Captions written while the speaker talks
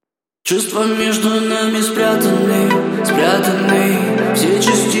Чувства между нами спрятаны, спрятаны. Все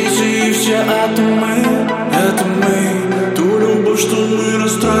частицы и все атомы. Это мы, ту любовь, что мы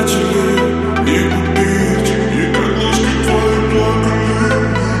растратили. Не купить, и как глазки твои плакали.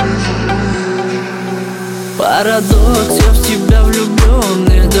 Парадокс, я в тебя влюблен,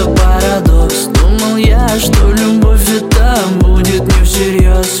 это парадокс. Думал я, что любовь это будет не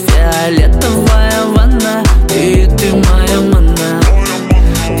всерьез. Фиолетовая ванна, и ты моя манна.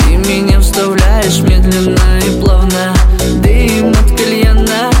 Ты меня вставляешь медленно и плавно. Дым от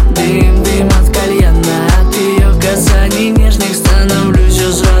кальяна, дым от кальяна. От ее касаний нежных становлюсь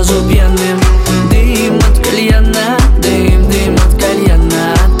я сразу пьяным. Дым от кальяна, дым от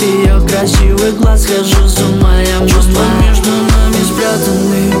кальяна. От ее красивых глаз схожу с ума, я чувства между нами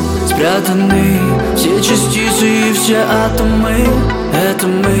спрятаны, спрятаны. Все частицы и все атомы. Это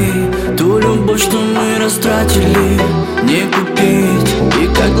мы, ту любовь, что мы растратили. Не купить,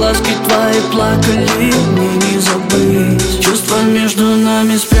 и как глазки твои плакали. Мне не забыть. Чувства между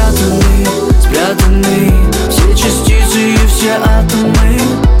нами спрятаны, спрятаны. Все частицы и все атомы.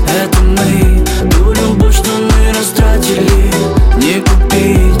 Это мы, ту любовь, что мы растратили. Не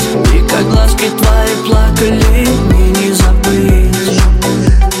купить, и как глазки твои плакали. Мне не забыть.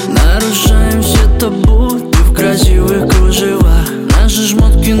 Нарушаем все табу, ты в красивых кружевах. Наши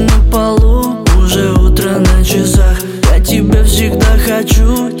шмотки на полу, уже утро на часах. Я тебя всегда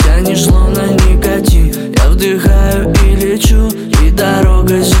хочу, тянешь словно никотин. Я вдыхаю и лечу, и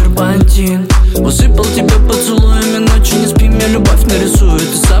дорога серпантин. Усыпал тебя поцелуями, ночью не спим, я любовь нарисую.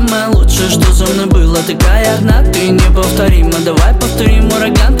 Ты самое лучшее, что со мной было. Такая одна, ты неповторима. Давай повторим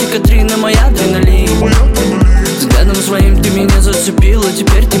ураган, ты Катрина, мой адреналин. Взглядом своим ты меня зацепила,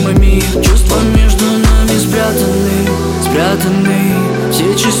 теперь ты мой мир. Чувства между нами спрятаны, спрятаны.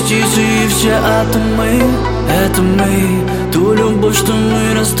 Все частицы и все атомы. Это мы, ту любовь, что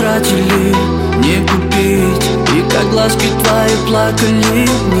мы растратили. Не купить, и как глазки твои плакали.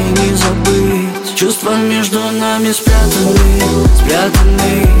 Мне не забыть. Чувства между нами спрятаны,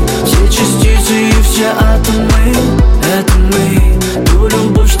 спрятаны. Все частицы и все атомы. Это мы,